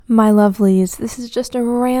My lovelies, this is just a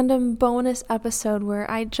random bonus episode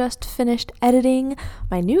where I just finished editing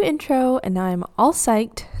my new intro and now I'm all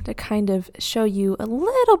psyched to kind of show you a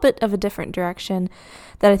little bit of a different direction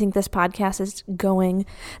that I think this podcast is going.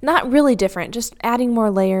 Not really different, just adding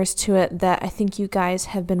more layers to it that I think you guys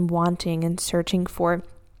have been wanting and searching for.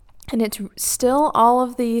 And it's still all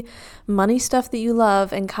of the money stuff that you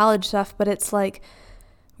love and college stuff, but it's like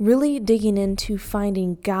really digging into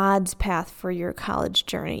finding God's path for your college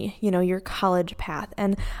journey, your college path.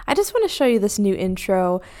 And I just want to show you this new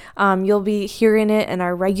intro. You'll be hearing it in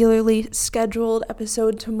our regularly scheduled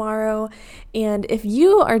episode tomorrow. And if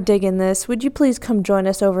you are digging this, would you please come join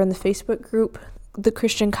us over in the Facebook group, the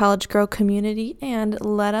Christian College Girl Community, and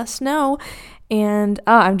let us know. And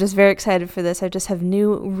I'm just very excited for this. I just have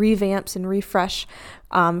new revamps and refresh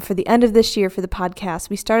for the end of this year for the podcast.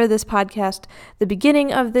 We started this podcast the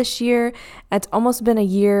beginning of this year. It's almost been a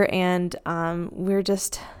year, and I'm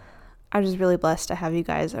just really blessed to have you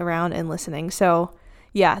guys around and listening. So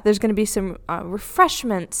yeah, there's going to be some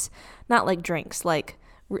refreshments, not like drinks, like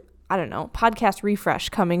podcast refresh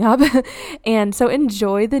coming up. And so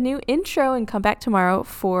enjoy the new intro and come back tomorrow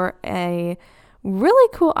for a really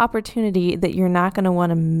cool opportunity that you're not going to want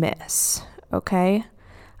to miss, okay?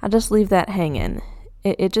 I'll just leave that hanging.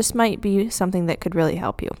 It just might be something that could really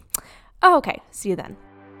help you. Okay, see you then.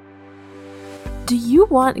 Do you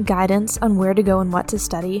want guidance on where to go and what to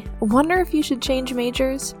study? Wonder if you should change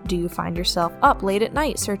majors? Do you find yourself up late at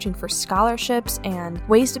night searching for scholarships and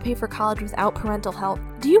ways to pay for college without parental help?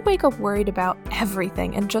 Do you wake up worried about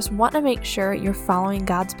everything and just want to make sure you're following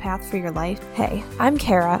God's path for your life? Hey, I'm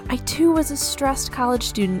Kara. I too was a stressed college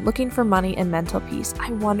student looking for money and mental peace.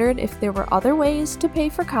 I wondered if there were other ways to pay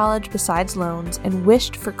for college besides loans and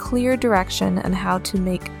wished for clear direction on how to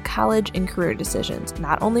make college and career decisions.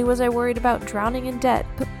 Not only was I worried about drowning in debt,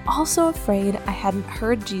 but also afraid I hadn't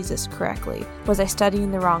heard Jesus correctly. Was I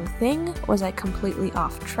studying the wrong thing? Was I completely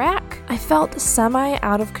off track? I felt semi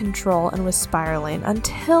out of control and was spiraling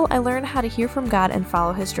until I learned how to hear from God and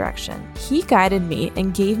follow His direction. He guided me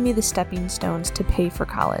and gave me the stepping stones to pay for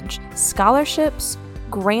college. Scholarships,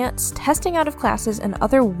 grants, testing out of classes, and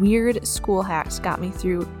other weird school hacks got me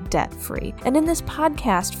through debt-free. And in this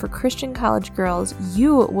podcast for Christian college girls,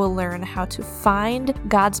 you will learn how to find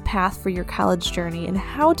God's path for your college journey and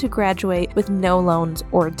how to graduate with no loans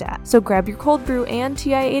or debt. So grab your cold brew and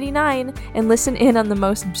TI-89 and listen in on the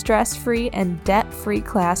most stress-free and debt-free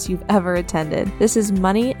class you've ever attended. This is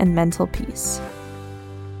Money and Mental Peace.